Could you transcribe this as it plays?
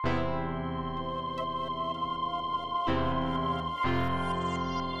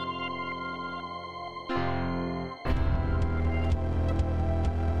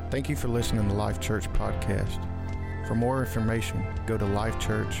Thank you for listening to Life Church Podcast. For more information, go to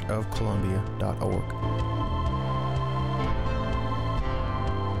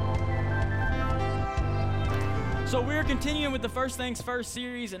lifechurchofcolumbia.org. So we're continuing with the First Things First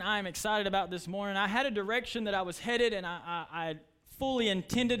series, and I am excited about this morning. I had a direction that I was headed, and I fully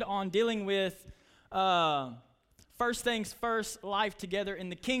intended on dealing with First Things First, life together in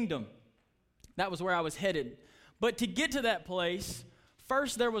the kingdom. That was where I was headed. But to get to that place,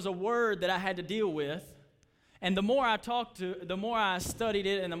 first there was a word that I had to deal with. And the more I the more I studied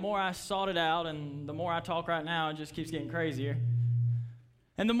it, and the more I sought it out, and the more I talk right now, it just keeps getting crazier.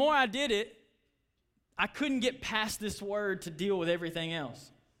 And the more I did it, I couldn't get past this word to deal with everything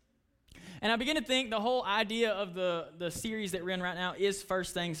else. And I began to think the whole idea of the series that we're in right now is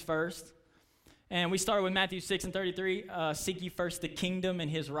First Things First. And we started with Matthew 6:33, seek ye first the kingdom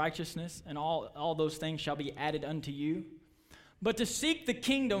and his righteousness, and all those things shall be added unto you. But to seek the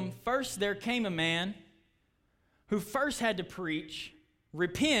kingdom, first there came a man who first had to preach,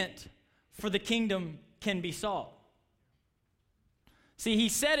 repent, for the kingdom can be sought. See, he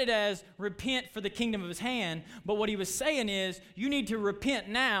said it as repent for the kingdom of his hand, but what he was saying is you need to repent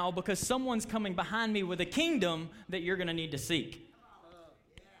now because someone's coming behind me with a kingdom that you're going to need to seek.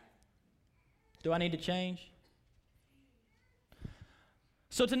 Do I need to change?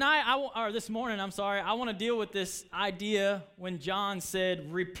 So tonight, this morning, I want to deal with this idea when John said,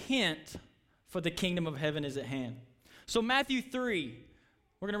 repent, for the kingdom of heaven is at hand. So Matthew 3,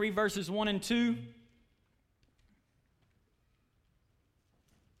 we're going to read verses 1 and 2.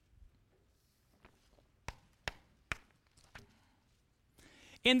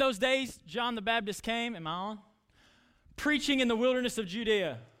 In those days, John the Baptist came, am I on? Preaching in the wilderness of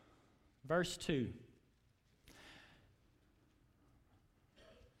Judea. Verse 2.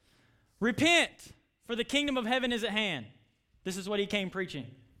 Repent, for the kingdom of heaven is at hand. This is what he came preaching.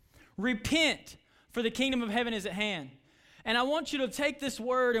 Repent, for the kingdom of heaven is at hand. And I want you to take this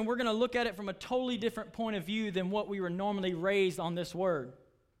word, and we're going to look at it from a totally different point of view than what we were normally raised on this word.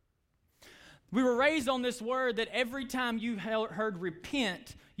 We were raised on this word that every time you heard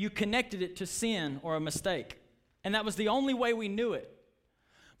repent, you connected it to sin or a mistake. And that was the only way we knew it.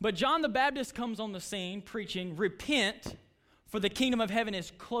 But John the Baptist comes on the scene preaching, repent, for the kingdom of heaven is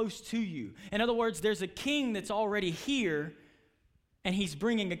close to you. In other words, there's a king that's already here, and he's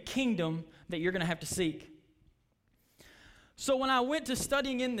bringing a kingdom that you're going to have to seek. So when I went to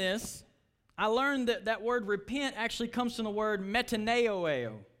studying in this, I learned that that word repent actually comes from the word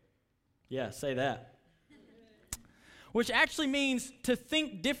metanoeo. Yeah, say that. Which actually means to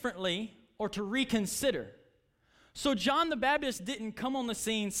think differently or to reconsider. So John the Baptist didn't come on the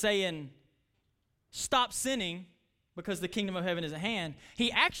scene saying, stop sinning because the kingdom of heaven is at hand. He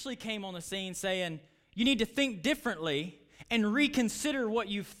actually came on the scene saying, you need to think differently and reconsider what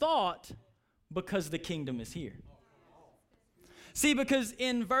you've thought because the kingdom is here. See, because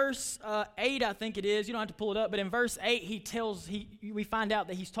in verse 8, I think it is, you don't have to pull it up, but in verse 8, we find out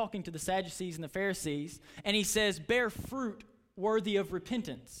that he's talking to the Sadducees and the Pharisees, and he says, bear fruit worthy of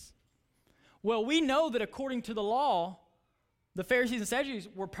repentance. Well, we know that according to the law, the Pharisees and Sadducees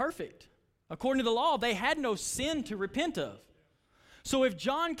were perfect. According to the law, they had no sin to repent of. So if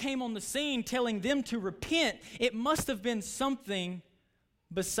John came on the scene telling them to repent, it must have been something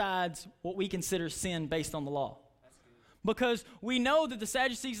besides what we consider sin based on the law. Because we know that the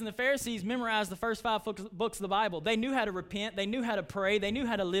Sadducees and the Pharisees memorized the first 5 books of the Bible. They knew how to repent. They knew how to pray. They knew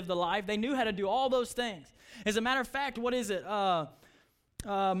how to live the life. They knew how to do all those things. As a matter of fact, what is it?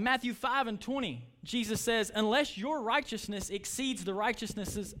 Matthew 5:20, Jesus says, unless your righteousness exceeds the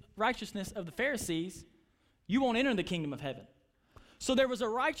righteousness of the Pharisees, you won't enter the kingdom of heaven. So there was a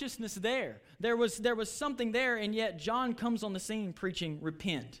righteousness there. There was something there, and yet John comes on the scene preaching,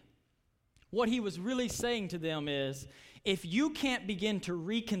 repent. What he was really saying to them is, if you can't begin to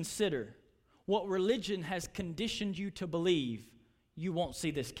reconsider what religion has conditioned you to believe, you won't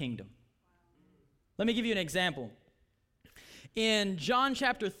see this kingdom. Let me give you an example. In John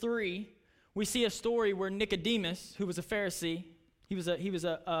chapter 3, we see a story where Nicodemus, who was a Pharisee, he was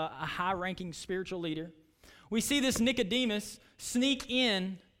a high-ranking spiritual leader. We see this Nicodemus sneak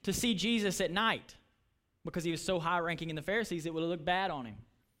in to see Jesus at night because he was so high-ranking in the Pharisees, it would have looked bad on him.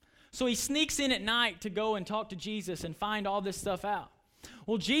 So he sneaks in at night to go and talk to Jesus and find all this stuff out.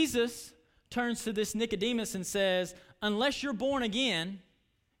 Well, Jesus turns to this Nicodemus and says, unless you're born again,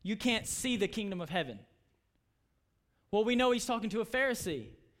 you can't see the kingdom of heaven. Well, we know he's talking to a Pharisee.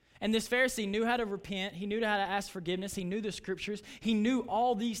 And this Pharisee knew how to repent. He knew how to ask forgiveness. He knew the scriptures. He knew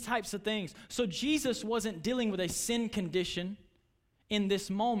all these types of things. So Jesus wasn't dealing with a sin condition in this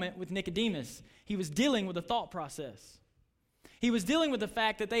moment with Nicodemus. He was dealing with a thought process. He was dealing with the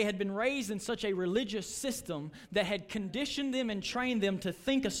fact that they had been raised in such a religious system that had conditioned them and trained them to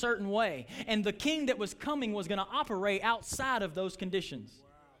think a certain way. And the king that was coming was going to operate outside of those conditions.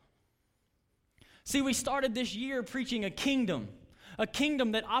 See, we started this year preaching a kingdom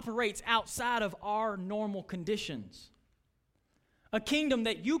that operates outside of our normal conditions. A kingdom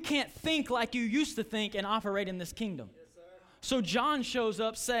that you can't think like you used to think and operate in this kingdom. So John shows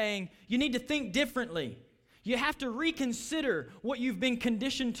up saying, you need to think differently. You have to reconsider what you've been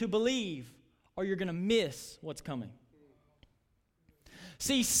conditioned to believe, or you're going to miss what's coming.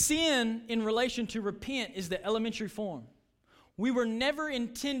 See, sin in relation to repent is the elementary form. We were never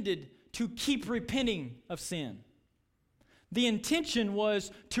intended to keep repenting of sin. The intention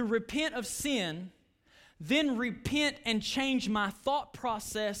was to repent of sin, then repent and change my thought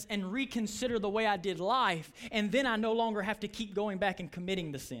process and reconsider the way I did life, and then I no longer have to keep going back and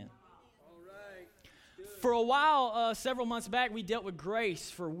committing the sin. For a while, several months back, we dealt with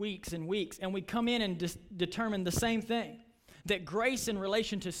grace for weeks and weeks, and we come in and determine the same thing, that grace in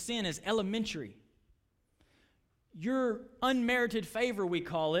relation to sin is elementary. Your unmerited favor, we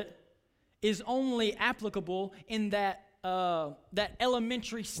call it, is only applicable in that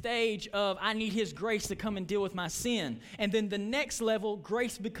elementary stage of I need His grace to come and deal with my sin. And then the next level,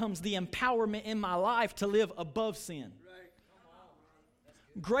 grace becomes the empowerment in my life to live above sin.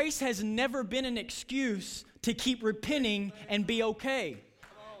 Grace has never been an excuse to keep repenting and be okay.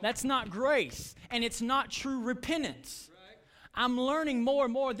 That's not grace, and it's not true repentance. I'm learning more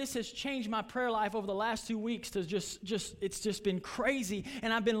and more. This has changed my prayer life over the last 2 weeks to it's just been crazy.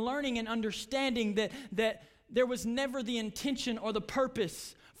 And I've been learning and understanding that there was never the intention or the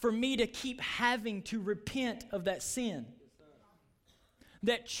purpose for me to keep having to repent of that sin.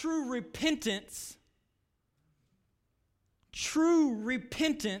 That true repentance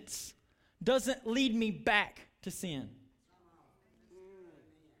doesn't lead me back to sin.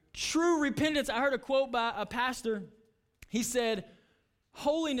 True repentance, I heard a quote by a pastor. He said,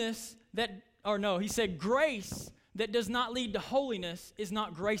 grace that does not lead to holiness is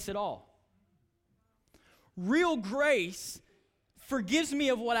not grace at all. Real grace forgives me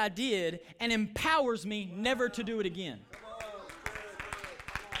of what I did and empowers me never to do it again.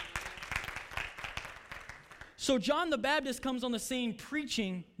 So John the Baptist comes on the scene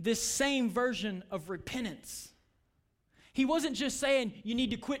preaching this same version of repentance. He wasn't just saying you need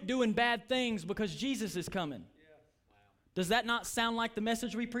to quit doing bad things because Jesus is coming. Does that not sound like the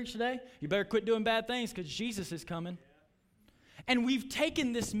message we preach today? You better quit doing bad things because Jesus is coming. And we've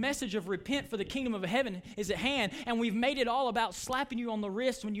taken this message of repent for the kingdom of heaven is at hand, and we've made it all about slapping you on the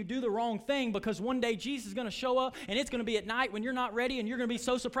wrist when you do the wrong thing, because one day Jesus is going to show up, and it's going to be at night when you're not ready, and you're going to be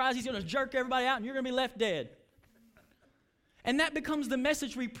so surprised He's going to jerk everybody out, and you're going to be left dead. And that becomes the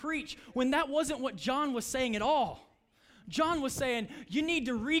message we preach, when that wasn't what John was saying at all. John was saying, you need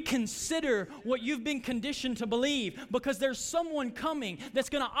to reconsider what you've been conditioned to believe, because there's someone coming that's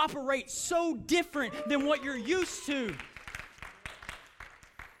going to operate so different than what you're used to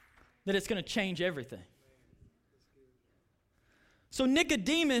that it's going to change everything. So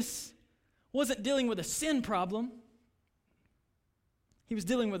Nicodemus wasn't dealing with a sin problem. He was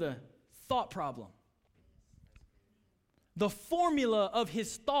dealing with a thought problem. The formula of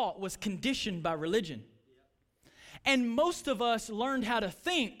his thought was conditioned by religion. And most of us learned how to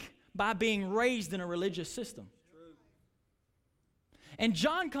think by being raised in a religious system. And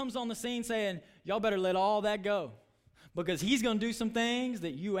John comes on the scene saying, y'all better let all that go, because he's going to do some things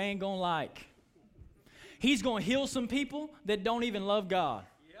that you ain't going to like. He's going to heal some people that don't even love God.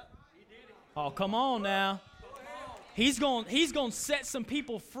 Oh, come on now. He's going to set some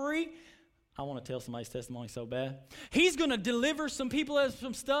people free. I want to tell somebody's testimony so bad. He's going to deliver some people of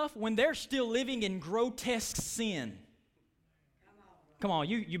some stuff when they're still living in grotesque sin. Come on,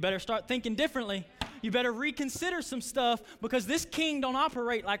 you better start thinking differently. You better reconsider some stuff, because this king don't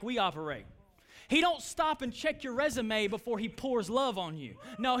operate like we operate. He don't stop and check your resume before he pours love on you.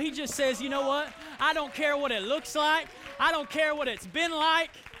 No, he just says, you know what? I don't care what it looks like. I don't care what it's been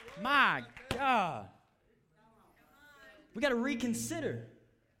like. My God. We got to reconsider.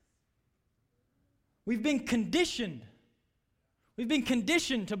 We've been conditioned. We've been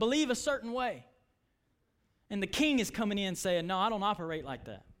conditioned to believe a certain way. And the king is coming in saying, no, I don't operate like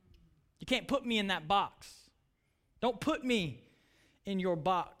that. You can't put me in that box. Don't put me in your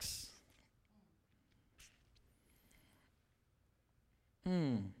box.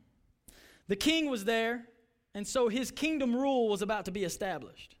 The king was there, and so his kingdom rule was about to be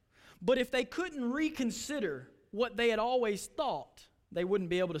established. But if they couldn't reconsider what they had always thought, they wouldn't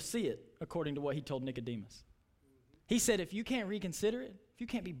be able to see it, according to what he told Nicodemus. He said, if you can't reconsider it, if you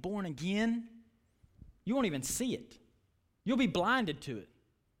can't be born again, you won't even see it. You'll be blinded to it.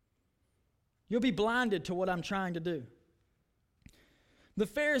 You'll be blinded to what I'm trying to do. The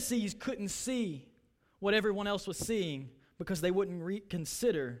Pharisees couldn't see what everyone else was seeing because they wouldn't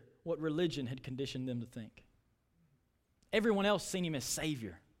reconsider what religion had conditioned them to think. Everyone else seen him as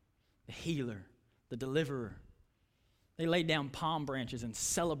Savior, the healer, the deliverer. They laid down palm branches and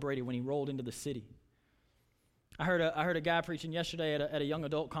celebrated when he rolled into the city. I heard a guy preaching yesterday at a young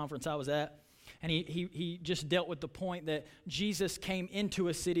adult conference I was at, and he just dealt with the point that Jesus came into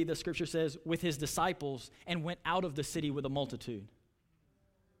a city, the scripture says, with his disciples and went out of the city with a multitude.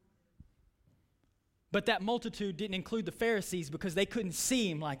 But that multitude didn't include the Pharisees because they couldn't see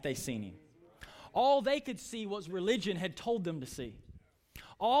him like they seen him. All they could see was religion had told them to see.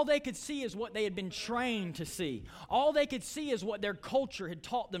 All they could see is what they had been trained to see. All they could see is what their culture had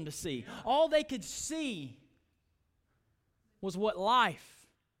taught them to see. All they could see was what life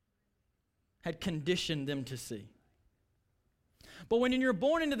had conditioned them to see. But when you're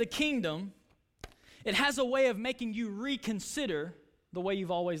born into the kingdom, it has a way of making you reconsider the way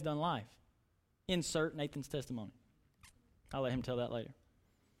you've always done life. Insert Nathan's testimony. I'll let him tell that later.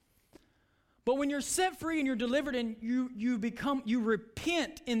 But when you're set free and you're delivered and you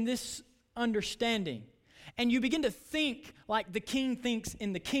repent in this understanding, and you begin to think like the king thinks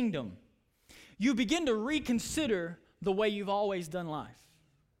in the kingdom, you begin to reconsider the way you've always done life.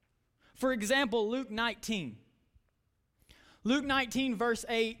 For example, Luke 19. Luke 19, verse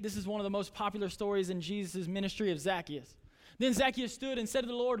 8, this is one of the most popular stories in Jesus' ministry of Zacchaeus. Then Zacchaeus stood and said to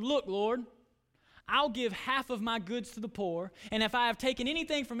the Lord, "Look, Lord, I'll give half of my goods to the poor, and if I have taken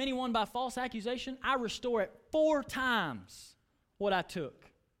anything from anyone by false accusation, I restore it 4 times what I took."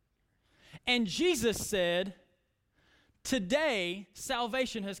 And Jesus said, "Today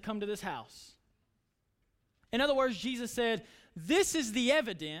salvation has come to this house." In other words, Jesus said, this is the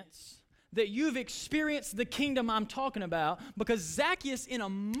evidence that you've experienced the kingdom I'm talking about, because Zacchaeus in a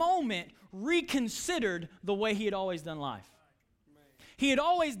moment reconsidered the way he had always done life. He had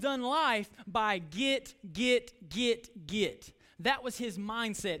always done life by get. That was his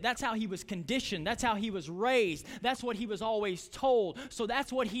mindset. That's how he was conditioned. That's how he was raised. That's what he was always told. So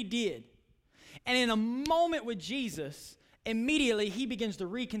that's what he did. And in a moment with Jesus, immediately he begins to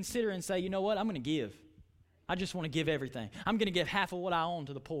reconsider and say, you know what, I'm going to give. I just want to give everything. I'm going to give half of what I own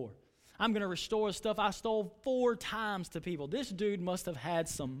to the poor. I'm going to restore stuff I stole 4 times to people. This dude must have had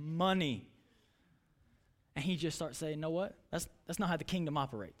some money. And he just starts saying, you know what? That's not how the kingdom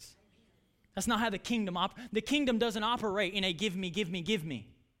operates. That's not how the kingdom operates. The kingdom doesn't operate in a give me.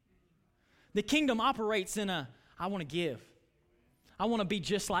 The kingdom operates in a, I want to give. I want to be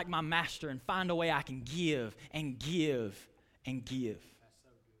just like my master and find a way I can give and give and give.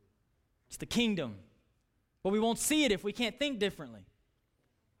 It's the kingdom. But we won't see it if we can't think differently.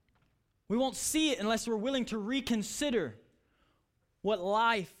 We won't see it unless we're willing to reconsider what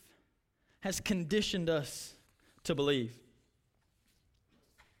life has conditioned us to believe.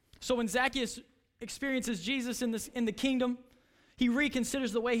 So when Zacchaeus experiences Jesus in the kingdom, he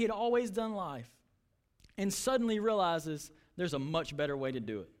reconsiders the way he had always done life and suddenly realizes there's a much better way to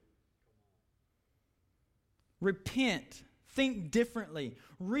do it. Repent, think differently,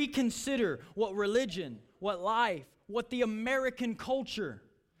 reconsider what religion, what life, what the American culture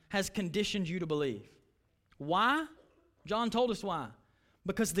has conditioned you to believe. Why? John told us why.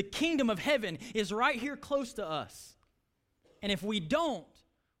 Because the kingdom of heaven is right here close to us. And if we don't,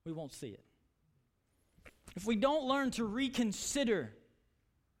 we won't see it. If we don't learn to reconsider,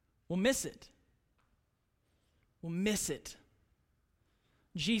 we'll miss it. We'll miss it.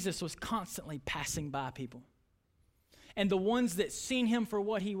 Jesus was constantly passing by people. And the ones that seen him for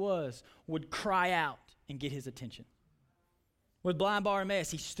what he was would cry out and get his attention. With blind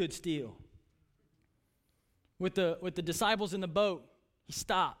Bartimaeus, he stood still. With the disciples in the boat, he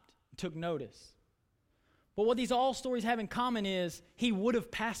stopped and took notice. But what these all stories have in common is he would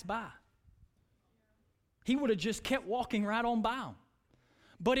have passed by. He would have just kept walking right on by them.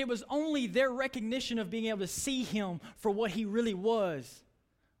 But it was only their recognition of being able to see him for what he really was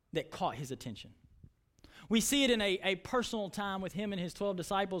that caught his attention. We see it in a personal time with him and his 12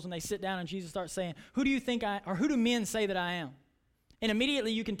 disciples when they sit down and Jesus starts saying, who do men say that I am? And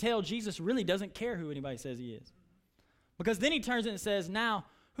immediately you can tell Jesus really doesn't care who anybody says he is. Because then he turns and says, now,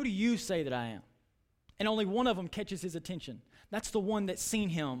 who do you say that I am? And only one of them catches his attention. That's the one that's seen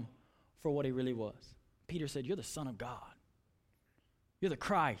him for what he really was. Peter said, you're the Son of God. You're the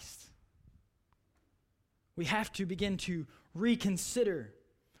Christ. We have to begin to reconsider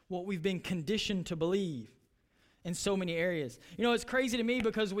what we've been conditioned to believe in so many areas. You know, it's crazy to me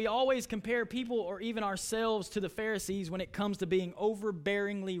because we always compare people or even ourselves to the Pharisees when it comes to being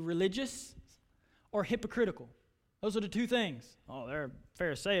overbearingly religious or hypocritical. Those are the two things. Oh, they're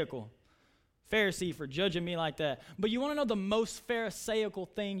Pharisaical. Pharisee for judging me like that. But you want to know the most Pharisaical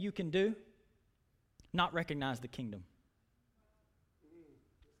thing you can do? Not recognize the kingdom.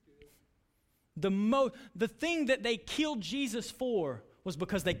 The thing that they killed Jesus for was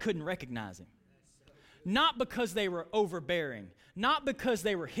because they couldn't recognize him. Not because they were overbearing. Not because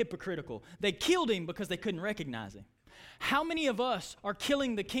they were hypocritical. They killed him because they couldn't recognize him. How many of us are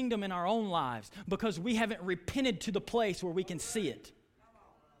killing the kingdom in our own lives because we haven't repented to the place where we can see it?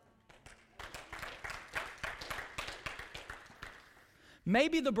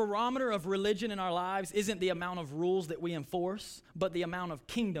 Maybe the barometer of religion in our lives isn't the amount of rules that we enforce, but the amount of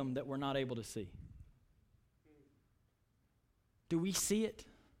kingdom that we're not able to see. Do we see it?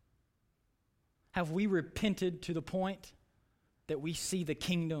 Have we repented to the point that we see the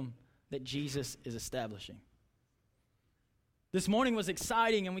kingdom that Jesus is establishing? This morning was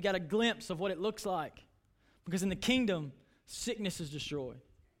exciting, and we got a glimpse of what it looks like. Because in the kingdom, sickness is destroyed.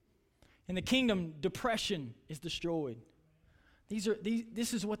 In the kingdom, depression is destroyed.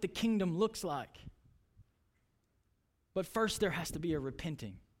 This is what the kingdom looks like. But first, there has to be a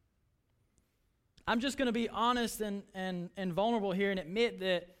repenting. I'm just going to be honest and vulnerable here and admit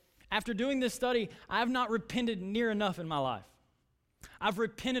that after doing this study, I have not repented near enough in my life. I've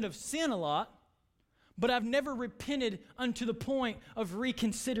repented of sin a lot, but I've never repented unto the point of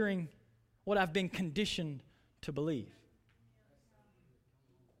reconsidering what I've been conditioned to believe.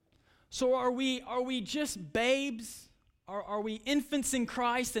 So are we just babes? Are we infants in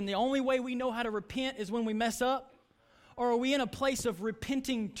Christ and the only way we know how to repent is when we mess up? Or are we in a place of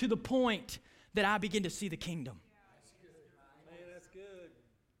repenting to the point that I begin to see the kingdom? That's good.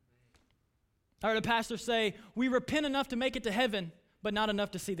 I heard a pastor say, we repent enough to make it to heaven, but not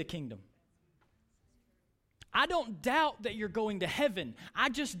enough to see the kingdom. I don't doubt that you're going to heaven. I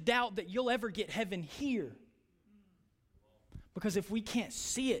just doubt that you'll ever get heaven here. Because if we can't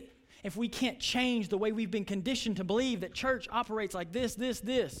see it, if we can't change the way we've been conditioned to believe that church operates like this,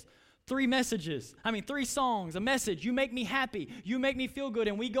 3 messages, 3 songs, a message, you make me happy, you make me feel good,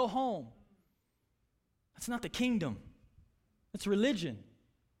 and we go home. That's not the kingdom. That's religion.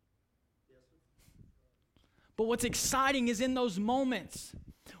 But what's exciting is in those moments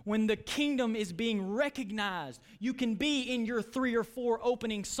when the kingdom is being recognized, you can be in your 3 or 4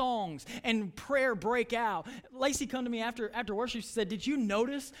 opening songs and prayer break out. Lacey come to me after worship, she said, did you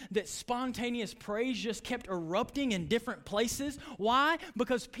notice that spontaneous praise just kept erupting in different places? Why?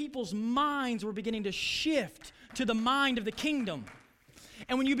 Because people's minds were beginning to shift to the mind of the kingdom.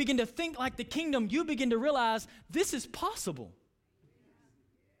 And when you begin to think like the kingdom, you begin to realize this is possible.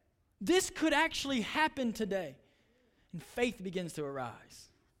 This could actually happen today. And faith begins to arise.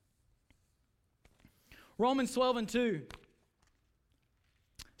 Romans 12:2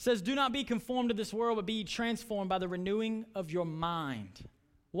 says, do not be conformed to this world, but be transformed by the renewing of your mind.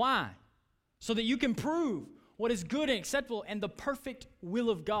 Why? So that you can prove what is good and acceptable and the perfect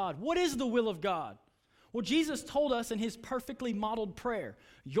will of God. What is the will of God? Well, Jesus told us in his perfectly modeled prayer,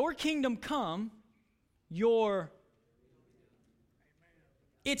 your kingdom come,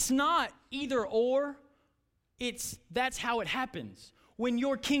 it's not either or, that's how it happens. When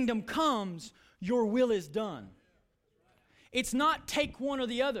your kingdom comes, your will is done. It's not take one or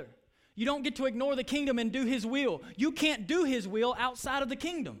the other. You don't get to ignore the kingdom and do his will. You can't do his will outside of the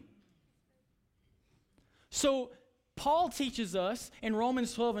kingdom. So Paul teaches us in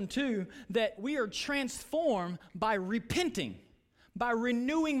Romans 12:2 that we are transformed by repenting, by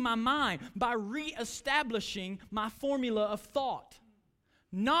renewing my mind, by reestablishing my formula of thought,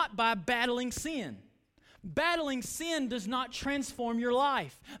 not by battling sin. Battling sin does not transform your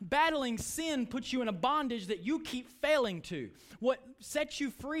life. Battling sin puts you in a bondage that you keep failing to. What sets you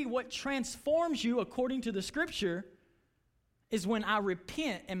free, what transforms you according to the scripture, is when I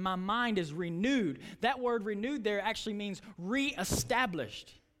repent and my mind is renewed. That word renewed there actually means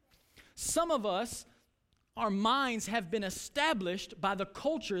reestablished. Some of us, our minds have been established by the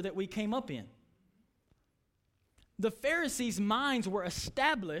culture that we came up in. The Pharisees' minds were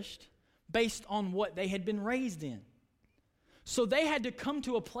established based on what they had been raised in. So they had to come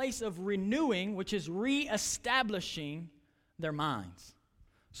to a place of renewing, which is reestablishing their minds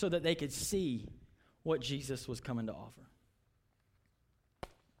so that they could see what Jesus was coming to offer.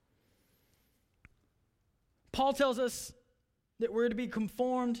 Paul tells us that we're to be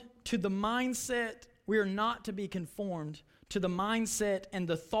conformed to the mindset. We are not to be conformed to the mindset and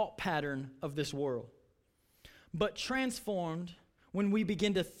the thought pattern of this world, but transformed when we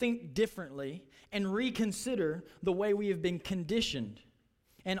begin to think differently and reconsider the way we have been conditioned.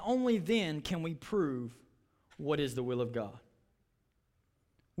 And only then can we prove what is the will of God.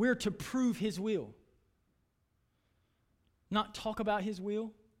 We're to prove his will. not talk about His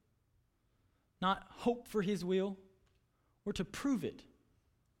will, not hope for His will. We're to prove it.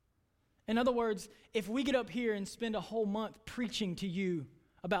 In other words, if we get up here and spend a whole month preaching to you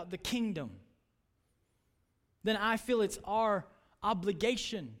about the kingdom, then I feel it's our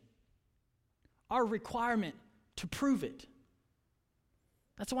obligation, our requirement to prove it.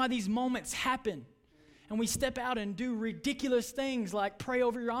 That's why these moments happen. And we step out and do ridiculous things like pray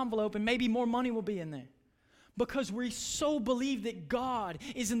over your envelope and maybe more money will be in there. Because we so believe that God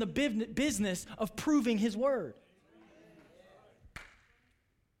is in the business of proving His word.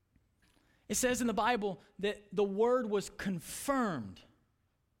 It says in the Bible that the word was confirmed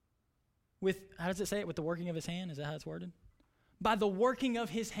with, how does it say it? With the working of His hand? Is that how it's worded? By the working of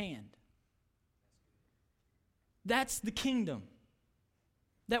His hand. That's the kingdom.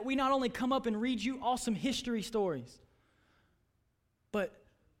 That we not only come up and read you awesome history stories, but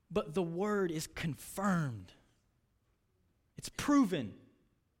the word is confirmed. It's proven.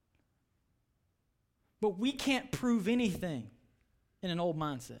 But we can't prove anything in an old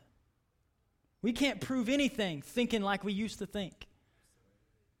mindset. We can't prove anything thinking like we used to think.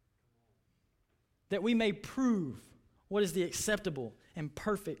 That we may prove what is the acceptable and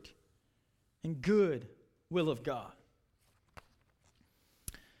perfect and good will of God.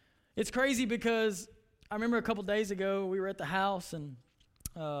 It's crazy because I remember a couple days ago we were at the house and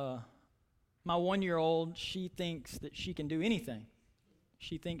my 1-year-old, she thinks that she can do anything.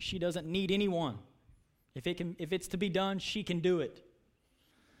 She thinks she doesn't need anyone. If it's to be done, she can do it.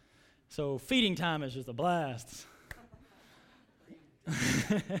 So feeding time is just a blast.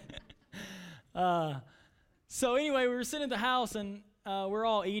 So anyway, we were sitting at the house and we're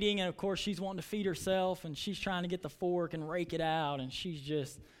all eating, and of course she's wanting to feed herself, and she's trying to get the fork and rake it out, and she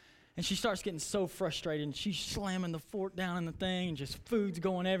starts getting so frustrated, and she's slamming the fork down in the thing, and just food's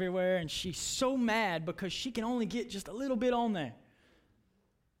going everywhere, and she's so mad because she can only get just a little bit on there.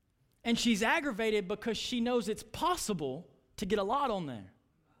 And she's aggravated because she knows it's possible to get a lot on there.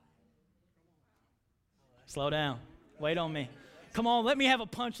 Slow down. Wait on me. Come on, let me have a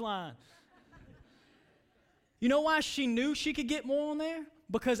punchline. You know why she knew she could get more on there?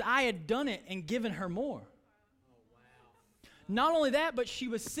 Because I had done it and given her more. Not only that, but she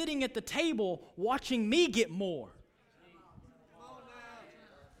was sitting at the table watching me get more.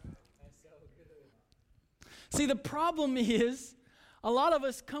 See, the problem is a lot of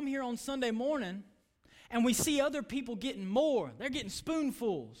us come here on Sunday morning and we see other people getting more. They're getting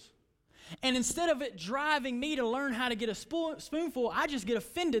spoonfuls. And instead of it driving me to learn how to get a spoonful, I just get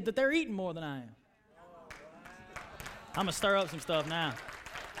offended that they're eating more than I am. I'm going to stir up some stuff now.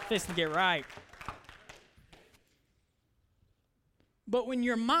 Fist to get right. But when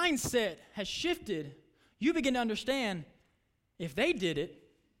your mindset has shifted, you begin to understand, if they did it,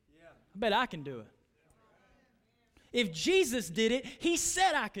 I bet I can do it. If Jesus did it, He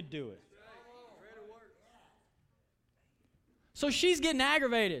said I could do it. So she's getting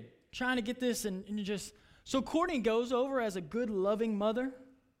aggravated, trying to get this, and just... So Courtney goes over as a good, loving mother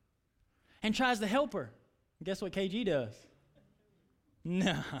and tries to help her. And guess what KG does?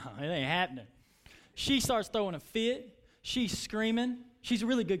 No, it ain't happening. She starts throwing a fit. She's screaming. She's a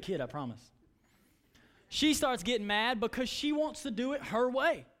really good kid, I promise. She starts getting mad because she wants to do it her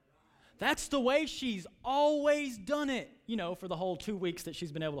way. That's the way she's always done it, for the whole 2 weeks that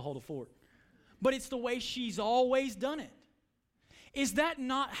she's been able to hold a fork. But it's the way she's always done it. Is that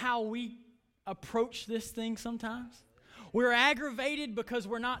not how we approach this thing sometimes? We're aggravated because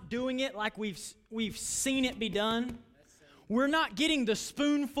we're not doing it like we've seen it be done. We're not getting the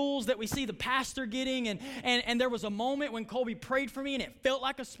spoonfuls that we see the pastor getting. And there was a moment when Colby prayed for me and it felt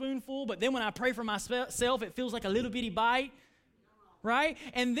like a spoonful. But then when I pray for myself, it feels like a little bitty bite. Right?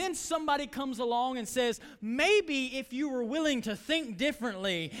 And then somebody comes along and says, maybe if you were willing to think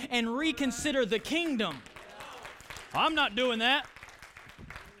differently and reconsider the kingdom. I'm not doing that.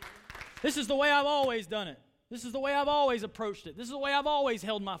 This is the way I've always done it. This is the way I've always approached it. This is the way I've always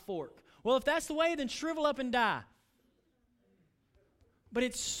held my fork. Well, if that's the way, then shrivel up and die. But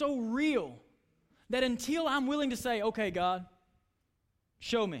it's so real that until I'm willing to say, okay, God,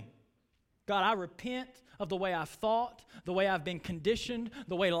 show me. God, I repent of the way I've thought, the way I've been conditioned,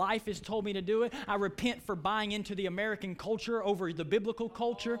 the way life has told me to do it. I repent for buying into the American culture over the biblical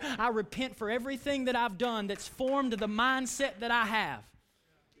culture. I repent for everything that I've done that's formed the mindset that I have.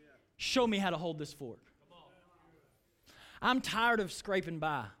 Show me how to hold this fork. I'm tired of scraping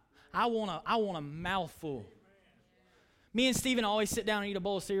by. I want a mouthful. Me and Stephen always sit down and eat a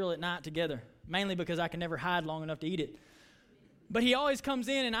bowl of cereal at night together, mainly because I can never hide long enough to eat it. But he always comes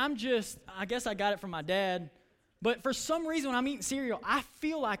in, and I guess I got it from my dad, but for some reason when I'm eating cereal, I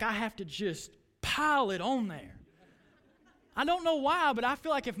feel like I have to just pile it on there. I don't know why, but I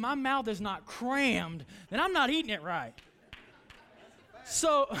feel like if my mouth is not crammed, then I'm not eating it right.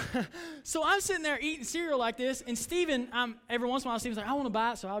 So I'm sitting there eating cereal like this, and Stephen, every once in a while, Stephen's like, I want a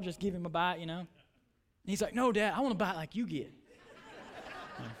bite, so I'll just give him a bite, you know. And he's like, no, Dad, I want a bite like you get.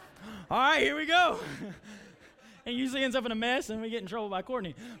 All right, here we go. And usually ends up in a mess, and we get in trouble by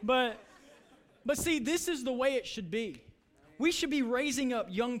Courtney. But see, this is the way it should be. We should be raising up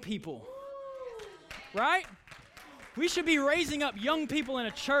young people, right? We should be raising up young people in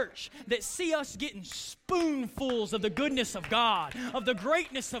a church that see us getting spoonfuls of the goodness of God, of the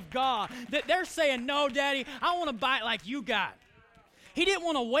greatness of God, that they're saying, no, Daddy, I want to bite like you got. He didn't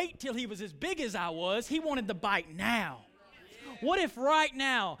want to wait till he was as big as I was. He wanted the bite now. What if right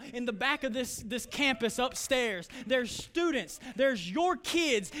now, in the back of this campus upstairs, there's students, there's your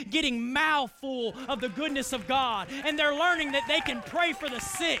kids getting mouthful of the goodness of God, and they're learning that they can pray for the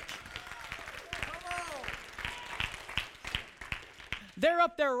sick. They're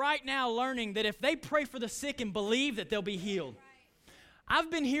up there right now learning that if they pray for the sick and believe that they'll be healed. I've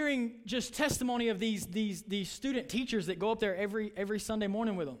been hearing just testimony of these student teachers that go up there every Sunday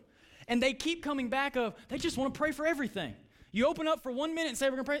morning with them. And they keep coming back of, they just want to pray for everything. You open up for 1 minute and say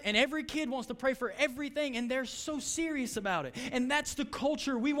we're going to pray, and every kid wants to pray for everything, and they're so serious about it. And that's the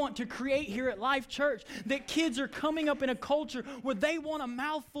culture we want to create here at Life Church, that kids are coming up in a culture where they want a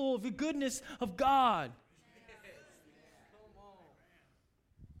mouthful of the goodness of God.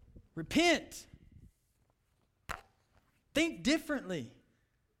 Repent. Think differently.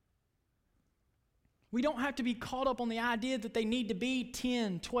 We don't have to be caught up on the idea that they need to be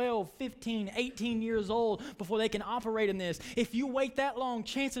 10, 12, 15, 18 years old before they can operate in this. If you wait that long,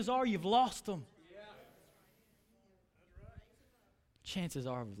 chances are you've lost them. Chances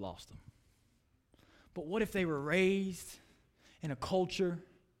are we've lost them. But what if they were raised in a culture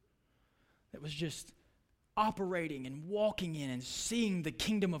that was just operating and walking in and seeing the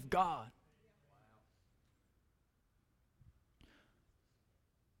kingdom of God?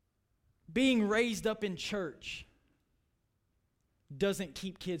 Being raised up in church doesn't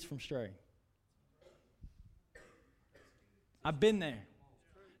keep kids from straying. I've been there.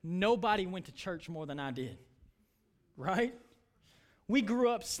 Nobody went to church more than I did, right? We grew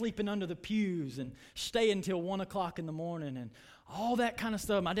up sleeping under the pews and staying until 1 o'clock in the morning and all that kind of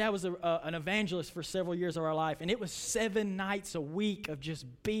stuff. My dad was an evangelist for several years of our life, and it was 7 nights a week of just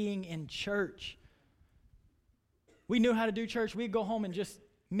being in church. We knew how to do church. We'd go home and just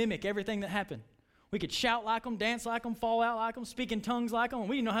mimic everything that happened. We could shout like them, dance like them, fall out like them, speak in tongues like them, and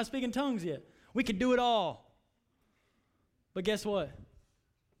we didn't know how to speak in tongues yet. We could do it all. But guess what?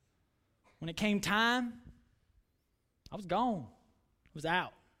 When it came time, I was gone. I was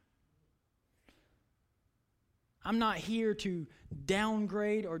out. I'm not here to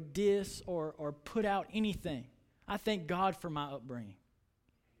downgrade or diss or put out anything. I thank God for my upbringing.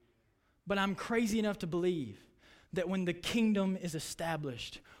 But I'm crazy enough to believe that when the kingdom is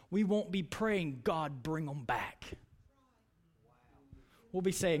established, we won't be praying, God, bring them back. We'll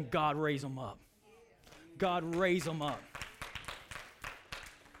be saying, God, raise them up. God, raise them up.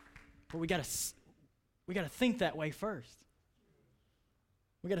 But we got to think that way first.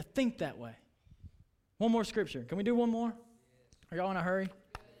 We got to think that way. One more scripture. Can we do one more? Are y'all in a hurry?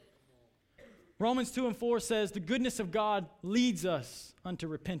 Romans 2:4 says, the goodness of God leads us unto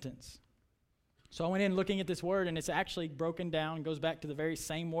repentance. So I went in looking at this word, and it's actually broken down, goes back to the very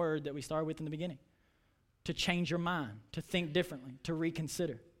same word that we started with in the beginning. To change your mind, to think differently, to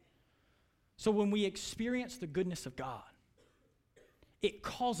reconsider. So when we experience the goodness of God, it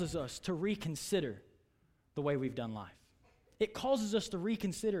causes us to reconsider the way we've done life. It causes us to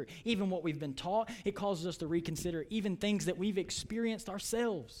reconsider even what we've been taught. It causes us to reconsider even things that we've experienced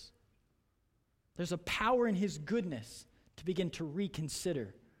ourselves. There's a power in His goodness to begin to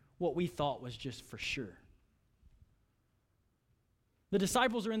reconsider what we thought was just for sure. The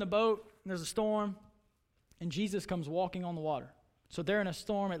disciples are in the boat, and there's a storm, and Jesus comes walking on the water. So they're in a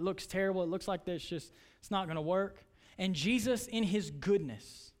storm. It looks terrible. It looks like it's not going to work. And Jesus, in His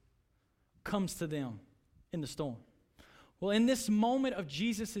goodness, comes to them in the storm. Well, in this moment of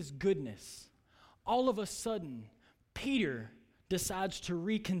Jesus' goodness, all of a sudden, Peter decides to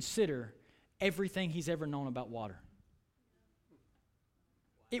reconsider everything he's ever known about water.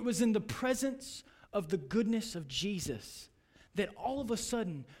 It was in the presence of the goodness of Jesus that all of a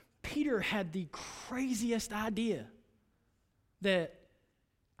sudden, Peter had the craziest idea that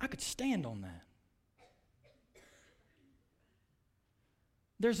I could stand on that.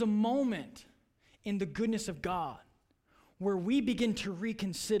 There's a moment in the goodness of God where we begin to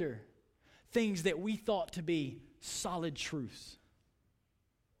reconsider things that we thought to be solid truths.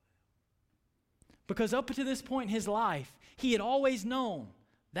 Because up to this point in his life, he had always known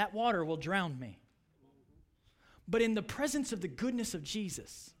that water will drown me. But in the presence of the goodness of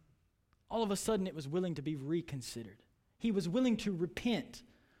Jesus, all of a sudden it was willing to be reconsidered. He was willing to repent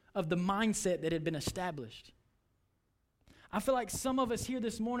of the mindset that had been established. I feel like some of us here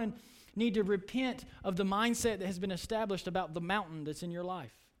this morning need to repent of the mindset that has been established about the mountain that's in your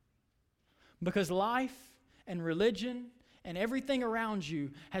life. Because life and religion and everything around you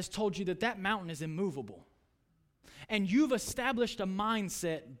has told you that that mountain is immovable. And you've established a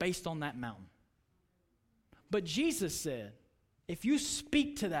mindset based on that mountain. But Jesus said, if you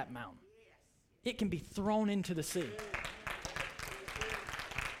speak to that mountain, it can be thrown into the sea.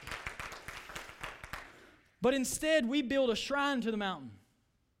 But instead, we build a shrine to the mountain.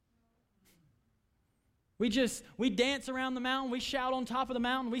 We dance around the mountain, we shout on top of the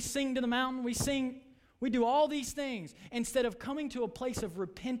mountain, we sing to the mountain, we do all these things instead of coming to a place of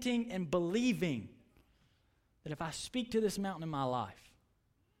repenting and believing that if I speak to this mountain in my life,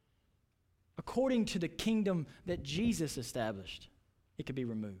 according to the kingdom that Jesus established, it could be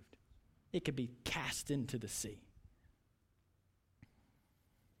removed. It could be cast into the sea.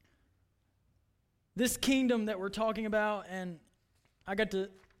 This kingdom that we're talking about, and I got to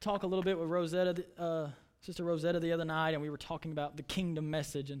talk a little bit with Rosetta, Sister Rosetta the other night, and we were talking about the kingdom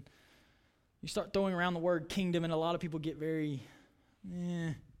message, and you start throwing around the word kingdom, and a lot of people get very,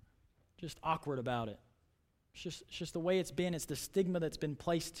 just awkward about it. It's just the way it's been. It's the stigma that's been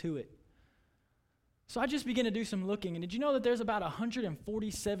placed to it. So I just began to do some looking, and did you know that there's about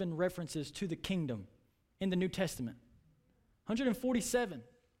 147 references to the kingdom in the New Testament? 147.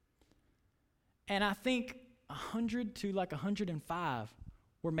 And I think 100 to like 105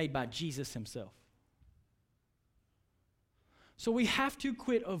 were made by Jesus himself. So we have to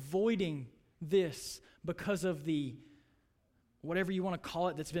quit avoiding this because of the, whatever you want to call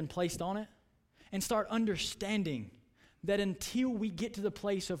it, that's been placed on it, and start understanding that until we get to the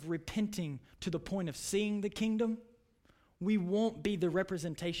place of repenting to the point of seeing the kingdom, we won't be the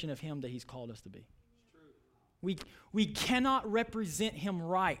representation of him that he's called us to be. We cannot represent him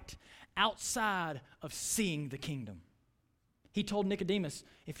right outside of seeing the kingdom. He told Nicodemus,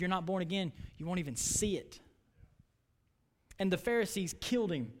 if you're not born again, you won't even see it. And the Pharisees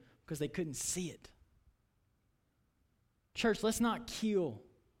killed him because they couldn't see it. Church, let's not kill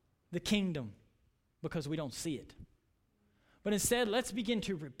the kingdom because we don't see it. But instead, let's begin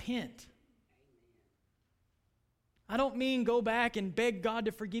to repent. I don't mean go back and beg God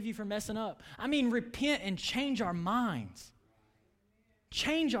to forgive you for messing up. I mean repent and change our minds.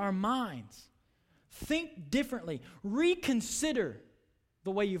 Change our minds. Think differently. Reconsider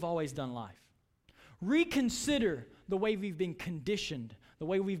the way you've always done life. Reconsider the way we've been conditioned, the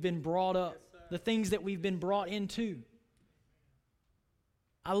way we've been brought up, the things that we've been brought into.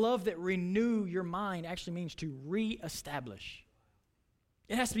 I love that renew your mind actually means to reestablish.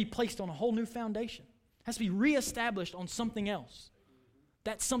 It has to be placed on a whole new foundation. It has to be reestablished on something else.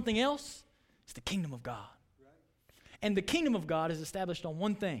 That something else is the kingdom of God. And the kingdom of God is established on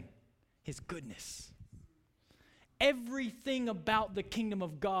one thing, his goodness. Everything about the kingdom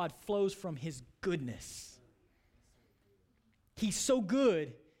of God flows from his goodness. He's so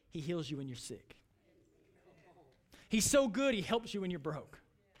good, he heals you when you're sick. He's so good, he helps you when you're broke.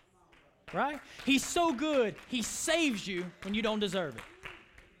 Right? He's so good, he saves you when you don't deserve it.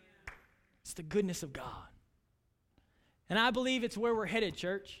 It's the goodness of God. And I believe it's where we're headed,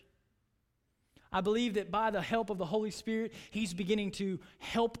 church. I believe that by the help of the Holy Spirit, he's beginning to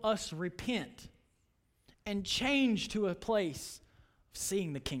help us repent and change to a place of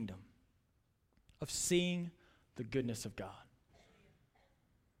seeing the kingdom, of seeing the goodness of God.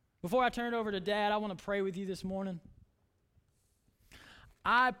 Before I turn it over to Dad, I want to pray with you this morning.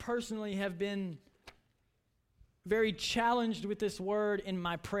 I personally have been very challenged with this word in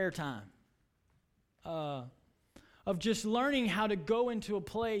my prayer time, of just learning how to go into a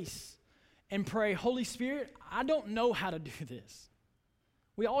place and pray, Holy Spirit, I don't know how to do this.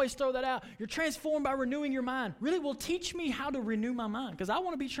 We always throw that out. You're transformed by renewing your mind. Really? Well, teach me how to renew my mind because I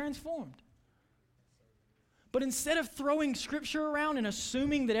want to be transformed. But instead of throwing scripture around and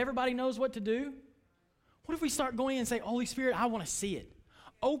assuming that everybody knows what to do, what if we start going and say, Holy Spirit, I want to see it.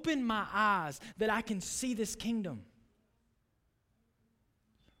 Open my eyes that I can see this kingdom.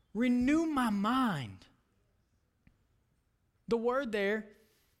 Renew my mind. The word there,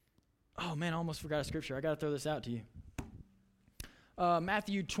 oh man, I almost forgot a scripture. I got to throw this out to you.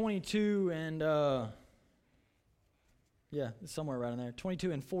 Matthew 22 and, it's somewhere right in there,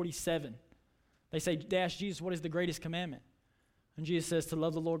 22 and 47. They ask Jesus, what is the greatest commandment? And Jesus says to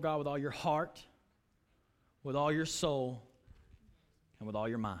love the Lord God with all your heart, with all your soul, and with all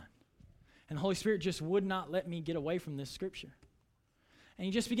your mind. And the Holy Spirit just would not let me get away from this scripture. And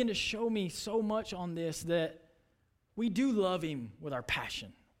he just began to show me so much on this that we do love him with our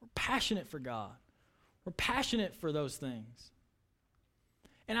passion. We're passionate for God. We're passionate for those things.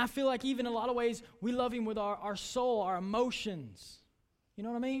 And I feel like even in a lot of ways, we love him with our soul, our emotions. You know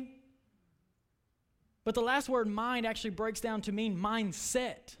what I mean? But the last word, mind, actually breaks down to mean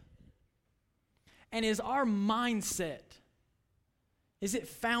mindset. And is our mindset, is it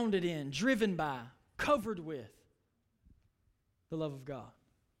founded in, driven by, covered with the love of God?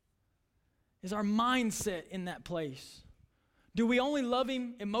 Is our mindset in that place? Do we only love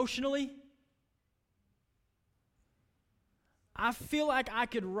him emotionally? I feel like I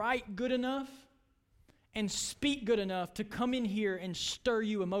could write good enough and speak good enough to come in here and stir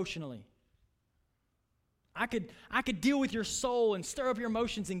you emotionally. I could deal with your soul and stir up your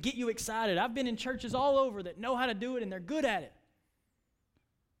emotions and get you excited. I've been in churches all over that know how to do it, and they're good at it.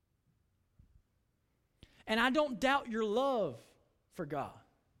 And I don't doubt your love for God.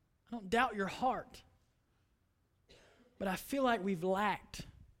 I don't doubt your heart. But I feel like we've lacked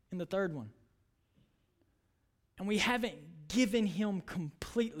in the third one. And we haven't given him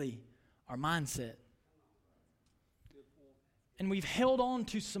completely our mindset. And we've held on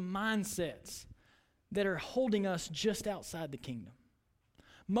to some mindsets that are holding us just outside the kingdom.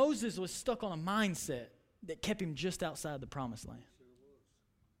 Moses was stuck on a mindset that kept him just outside the promised land.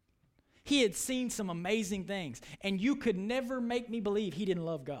 He had seen some amazing things, and you could never make me believe he didn't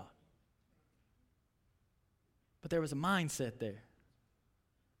love God. But there was a mindset there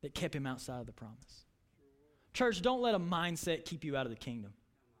that kept him outside of the promise. Church, don't let a mindset keep you out of the kingdom.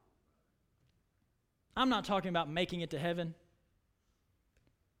 I'm not talking about making it to heaven.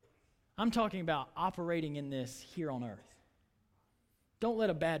 I'm talking about operating in this here on earth. Don't let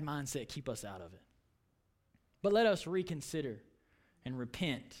a bad mindset keep us out of it. But let us reconsider and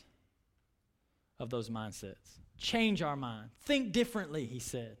repent of those mindsets. Change our mind. Think differently, he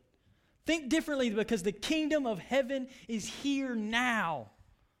said. Think differently because the kingdom of heaven is here now.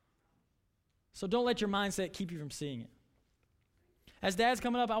 So don't let your mindset keep you from seeing it. As Dad's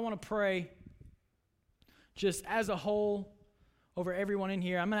coming up, I want to pray just as a whole over everyone in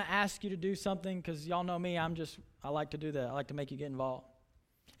here. I'm going to ask you to do something because y'all know me. I like to do that. I like to make you get involved.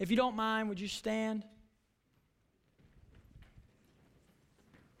 If you don't mind, would you stand?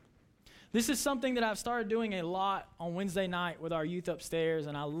 This is something that I've started doing a lot on Wednesday night with our youth upstairs,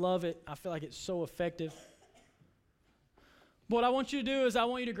 and I love it. I feel like it's so effective. What I want you to do is I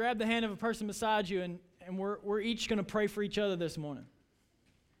want you to grab the hand of a person beside you, and we're each going to pray for each other this morning.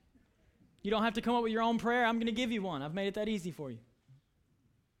 You don't have to come up with your own prayer. I'm going to give you one. I've made it that easy for you.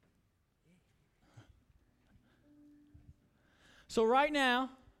 So right now,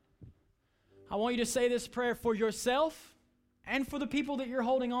 I want you to say this prayer for yourself and for the people that you're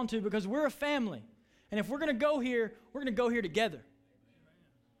holding on to, because we're a family. And if we're going to go here, we're going to go here together.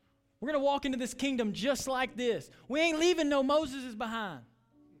 We're going to walk into this kingdom just like this. We ain't leaving no Moseses behind.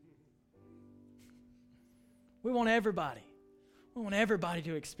 We want everybody. We want everybody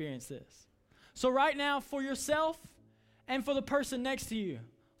to experience this. So right now, for yourself and for the person next to you,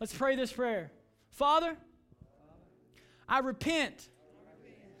 let's pray this prayer. Father, I repent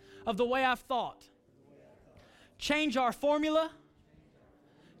of the way I've thought. Change our formula.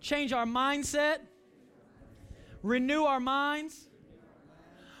 Change our mindset. Renew our minds.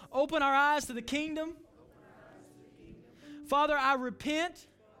 Open our eyes to the kingdom. Father, I repent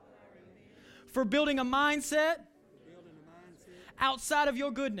for building a mindset outside of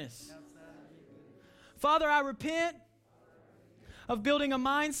your goodness. Father, I repent of building a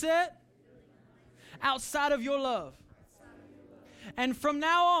mindset outside of your love. And from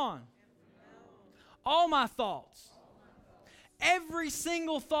now on, all my thoughts, every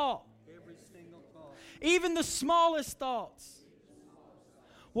single thought, even the smallest thoughts,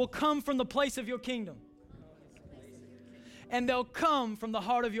 will come from the place of your kingdom. And they'll come from the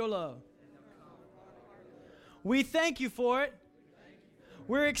heart of your love. We thank you for it.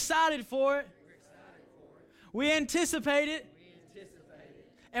 We're excited for it. We anticipate it.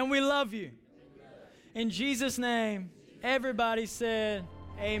 And we love you. In Jesus' name, everybody said,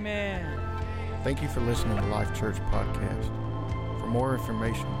 amen. Thank you for listening to Life Church Podcast. For more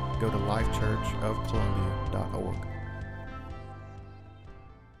information, go to lifechurchofcolumbia.org.